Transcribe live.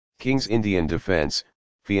King's Indian defense,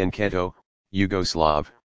 Fianchetto,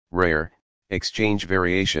 Yugoslav, rare, exchange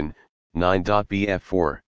variation,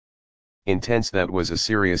 9.bf4. Intense. That was a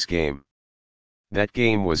serious game. That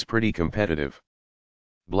game was pretty competitive.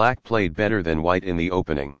 Black played better than white in the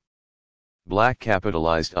opening. Black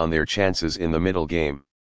capitalized on their chances in the middle game.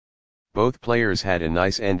 Both players had a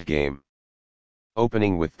nice endgame.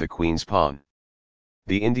 Opening with the queen's pawn.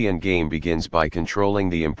 The Indian game begins by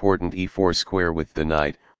controlling the important e4 square with the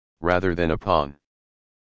knight, rather than a pawn.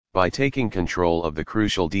 By taking control of the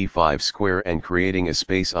crucial d5 square and creating a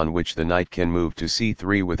space on which the knight can move to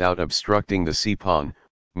c3 without obstructing the c-pawn,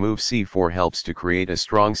 move c4 helps to create a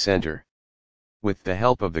strong center. With the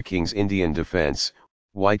help of the king's Indian defense,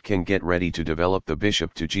 white can get ready to develop the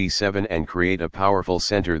bishop to g7 and create a powerful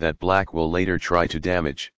center that black will later try to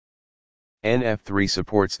damage. Nf3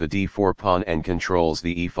 supports the d4 pawn and controls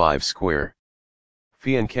the e5 square.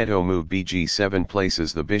 Fianchetto move bg7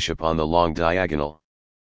 places the bishop on the long diagonal.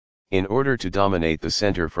 In order to dominate the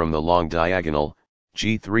center from the long diagonal,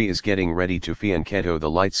 g3 is getting ready to Fianchetto the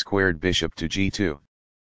light squared bishop to g2.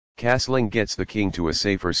 Castling gets the king to a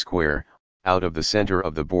safer square, out of the center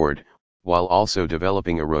of the board, while also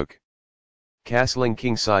developing a rook. Castling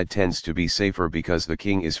kingside tends to be safer because the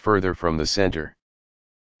king is further from the center.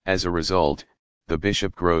 As a result, the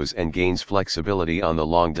bishop grows and gains flexibility on the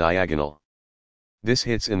long diagonal. This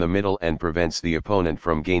hits in the middle and prevents the opponent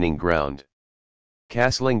from gaining ground.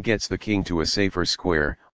 Castling gets the king to a safer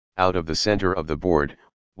square, out of the center of the board,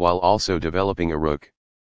 while also developing a rook.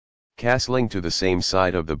 Castling to the same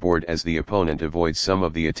side of the board as the opponent avoids some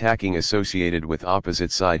of the attacking associated with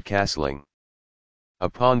opposite side castling. A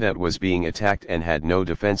pawn that was being attacked and had no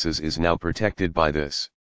defenses is now protected by this.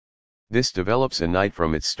 This develops a knight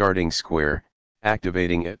from its starting square,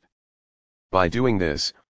 activating it. By doing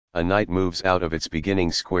this, a knight moves out of its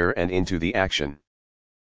beginning square and into the action.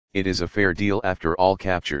 It is a fair deal after all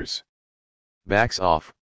captures. Backs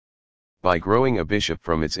off. By growing a bishop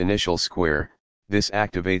from its initial square, this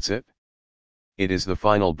activates it. It is the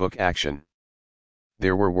final book action.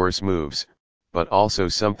 There were worse moves, but also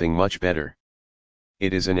something much better.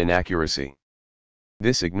 It is an inaccuracy.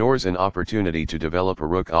 This ignores an opportunity to develop a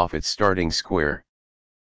rook off its starting square.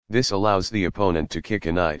 This allows the opponent to kick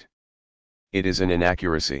a knight. It is an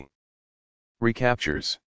inaccuracy.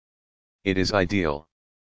 Recaptures. It is ideal.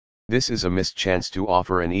 This is a missed chance to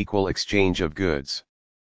offer an equal exchange of goods.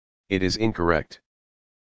 It is incorrect.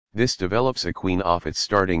 This develops a queen off its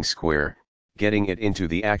starting square, getting it into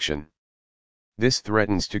the action. This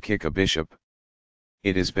threatens to kick a bishop.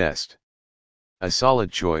 It is best. A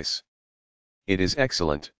solid choice. It is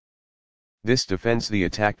excellent. This defends the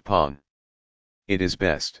attacked pawn. It is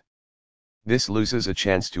best. This loses a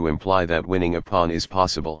chance to imply that winning a pawn is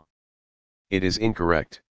possible. It is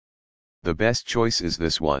incorrect. The best choice is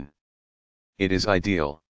this one. It is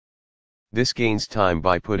ideal. This gains time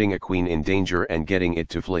by putting a queen in danger and getting it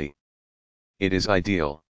to flee. It is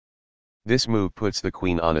ideal. This move puts the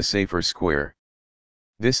queen on a safer square.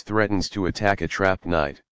 This threatens to attack a trapped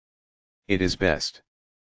knight. It is best.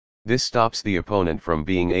 This stops the opponent from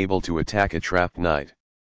being able to attack a trapped knight.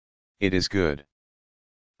 It is good.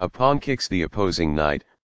 A pawn kicks the opposing knight,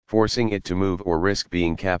 forcing it to move or risk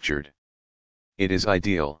being captured. It is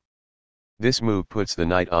ideal. This move puts the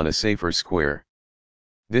knight on a safer square.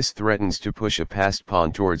 This threatens to push a passed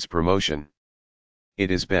pawn towards promotion. It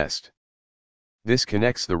is best. This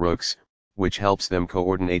connects the rooks, which helps them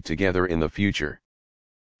coordinate together in the future.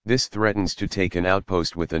 This threatens to take an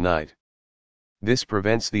outpost with the knight. This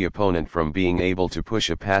prevents the opponent from being able to push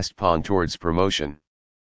a passed pawn towards promotion.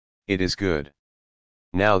 It is good.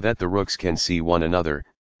 Now that the rooks can see one another,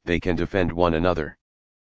 they can defend one another.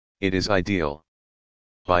 It is ideal.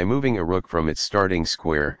 By moving a rook from its starting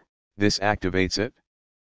square, this activates it.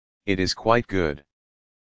 It is quite good.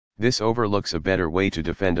 This overlooks a better way to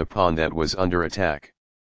defend a pawn that was under attack.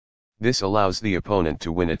 This allows the opponent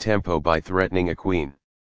to win a tempo by threatening a queen.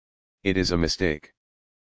 It is a mistake.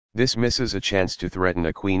 This misses a chance to threaten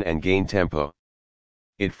a queen and gain tempo.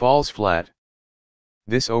 It falls flat.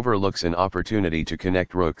 This overlooks an opportunity to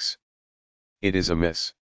connect rooks. It is a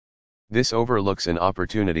miss. This overlooks an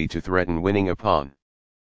opportunity to threaten winning a pawn.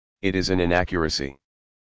 It is an inaccuracy.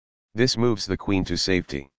 This moves the queen to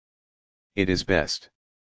safety. It is best.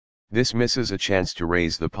 This misses a chance to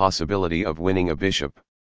raise the possibility of winning a bishop.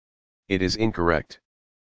 It is incorrect.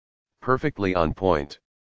 Perfectly on point.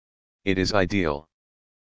 It is ideal.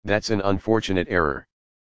 That's an unfortunate error.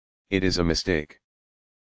 It is a mistake.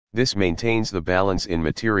 This maintains the balance in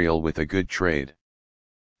material with a good trade.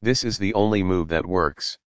 This is the only move that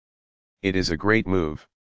works. It is a great move.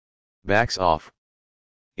 Backs off.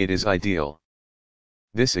 It is ideal.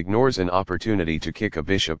 This ignores an opportunity to kick a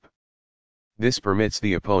bishop. This permits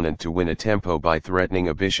the opponent to win a tempo by threatening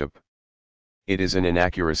a bishop. It is an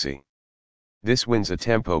inaccuracy. This wins a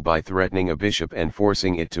tempo by threatening a bishop and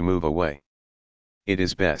forcing it to move away. It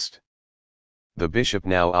is best. The bishop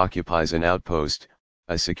now occupies an outpost,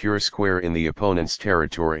 a secure square in the opponent's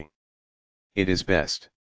territory. It is best.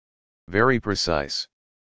 Very precise.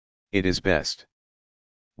 It is best.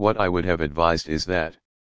 What I would have advised is that.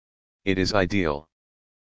 It is ideal.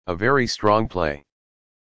 A very strong play.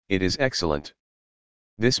 It is excellent.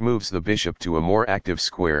 This moves the bishop to a more active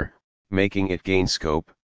square, making it gain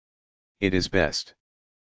scope. It is best.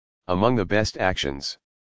 Among the best actions.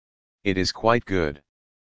 It is quite good.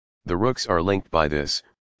 The rooks are linked by this,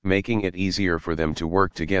 making it easier for them to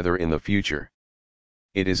work together in the future.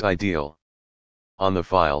 It is ideal. On the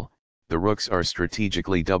file, the rooks are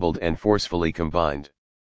strategically doubled and forcefully combined.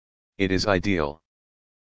 It is ideal.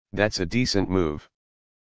 That's a decent move.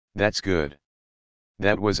 That's good.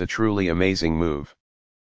 That was a truly amazing move.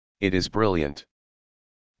 It is brilliant.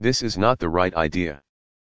 This is not the right idea.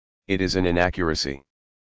 It is an inaccuracy.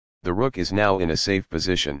 The rook is now in a safe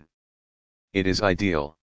position. It is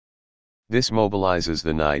ideal. This mobilizes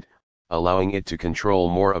the knight, allowing it to control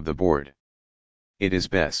more of the board. It is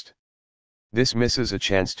best. This misses a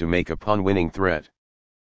chance to make a pawn-winning threat.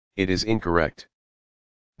 It is incorrect.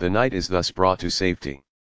 The knight is thus brought to safety.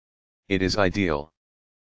 It is ideal.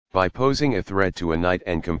 By posing a threat to a knight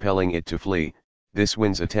and compelling it to flee, this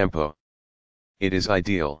wins a tempo. It is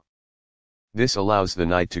ideal. This allows the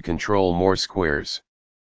knight to control more squares.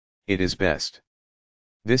 It is best.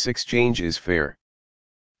 This exchange is fair.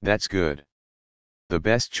 That's good. The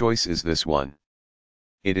best choice is this one.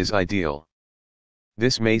 It is ideal.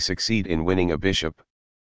 This may succeed in winning a bishop.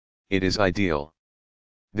 It is ideal.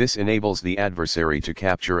 This enables the adversary to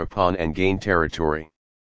capture a pawn and gain territory.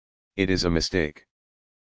 It is a mistake.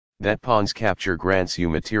 That pawn's capture grants you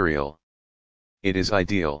material. It is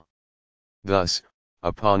ideal. Thus,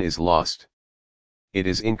 a pawn is lost. It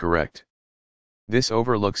is incorrect. This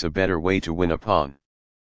overlooks a better way to win a pawn.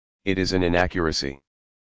 It is an inaccuracy.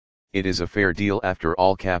 It is a fair deal after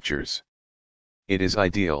all captures. It is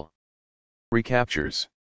ideal. Recaptures.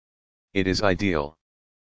 It is ideal.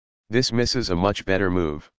 This misses a much better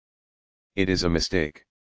move. It is a mistake.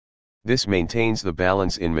 This maintains the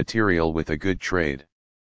balance in material with a good trade.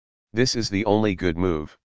 This is the only good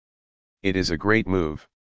move. It is a great move.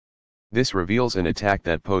 This reveals an attack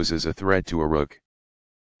that poses a threat to a rook.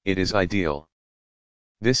 It is ideal.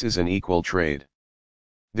 This is an equal trade.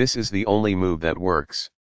 This is the only move that works.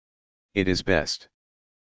 It is best.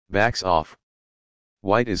 Backs off.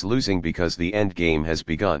 White is losing because the endgame has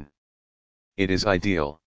begun. It is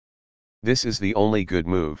ideal. This is the only good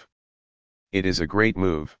move. It is a great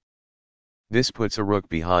move. This puts a rook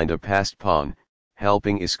behind a passed pawn,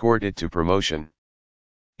 helping escort it to promotion.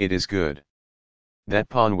 It is good. That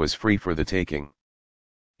pawn was free for the taking.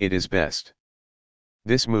 It is best.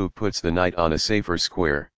 This move puts the knight on a safer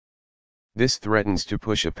square. This threatens to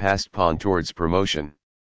push a passed pawn towards promotion.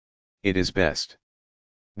 It is best.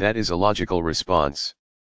 That is a logical response.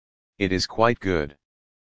 It is quite good.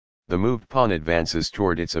 The moved pawn advances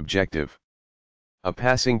toward its objective. A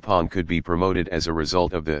passing pawn could be promoted as a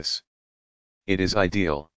result of this. It is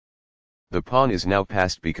ideal. The pawn is now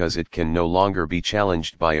passed because it can no longer be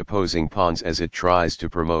challenged by opposing pawns as it tries to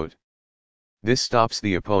promote. This stops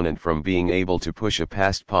the opponent from being able to push a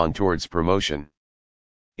passed pawn towards promotion.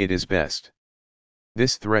 It is best.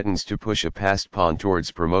 This threatens to push a passed pawn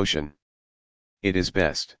towards promotion. It is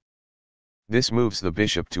best. This moves the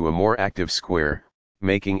bishop to a more active square,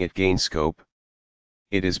 making it gain scope.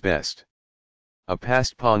 It is best. A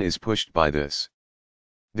passed pawn is pushed by this.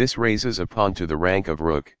 This raises a pawn to the rank of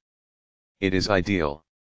rook. It is ideal.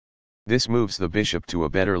 This moves the bishop to a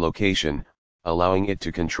better location, allowing it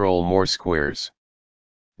to control more squares.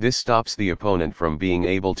 This stops the opponent from being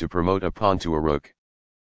able to promote a pawn to a rook.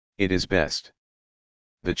 It is best.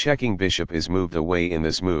 The checking bishop is moved away in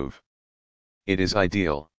this move. It is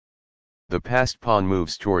ideal. The passed pawn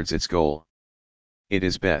moves towards its goal. It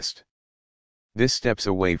is best. This steps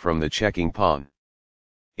away from the checking pawn.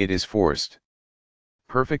 It is forced.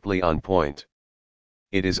 Perfectly on point.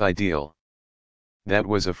 It is ideal. That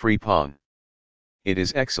was a free pawn. It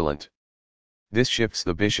is excellent. This shifts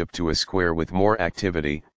the bishop to a square with more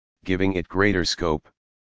activity, giving it greater scope.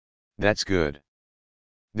 That's good.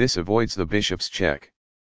 This avoids the bishop's check.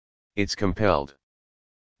 It's compelled.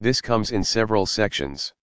 This comes in several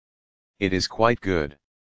sections. It is quite good.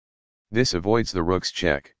 This avoids the rook's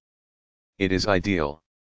check. It is ideal.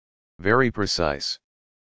 Very precise.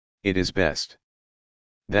 It is best.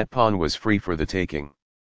 That pawn was free for the taking.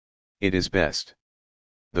 It is best.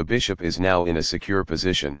 The bishop is now in a secure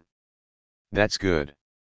position. That's good.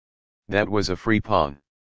 That was a free pawn.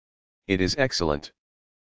 It is excellent.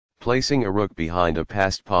 Placing a rook behind a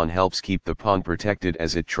passed pawn helps keep the pawn protected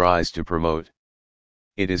as it tries to promote.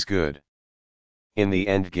 It is good. In the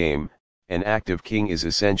endgame, an active king is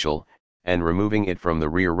essential, and removing it from the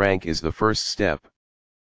rear rank is the first step.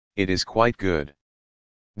 It is quite good.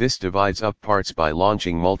 This divides up parts by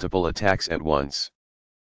launching multiple attacks at once.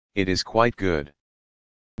 It is quite good.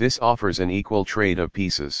 This offers an equal trade of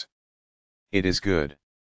pieces. It is good.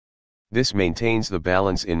 This maintains the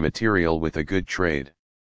balance in material with a good trade.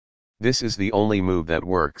 This is the only move that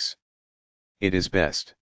works. It is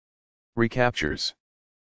best. Recaptures.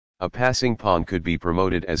 A passing pawn could be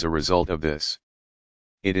promoted as a result of this.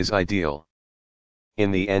 It is ideal.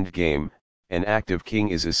 In the endgame, an active king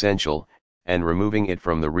is essential, and removing it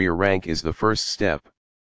from the rear rank is the first step.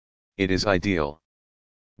 It is ideal.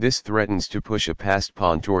 This threatens to push a passed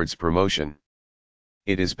pawn towards promotion.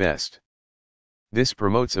 It is best. This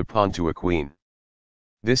promotes a pawn to a queen.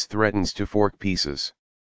 This threatens to fork pieces.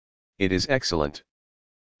 It is excellent.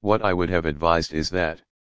 What I would have advised is that.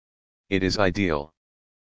 It is ideal.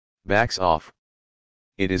 Backs off.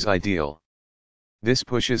 It is ideal. This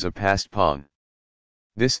pushes a passed pawn.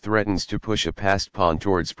 This threatens to push a passed pawn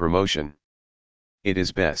towards promotion. It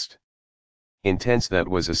is best. Intense. That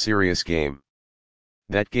was a serious game.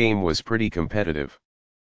 That game was pretty competitive.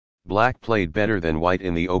 Black played better than white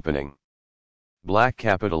in the opening. Black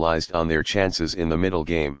capitalized on their chances in the middle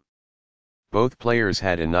game. Both players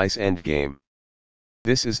had a nice end game.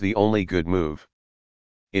 This is the only good move.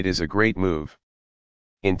 It is a great move.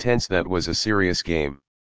 Intense. That was a serious game.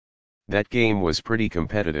 That game was pretty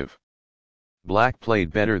competitive. Black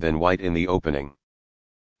played better than white in the opening.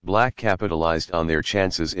 Black capitalized on their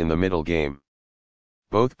chances in the middle game.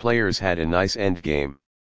 Both players had a nice end game.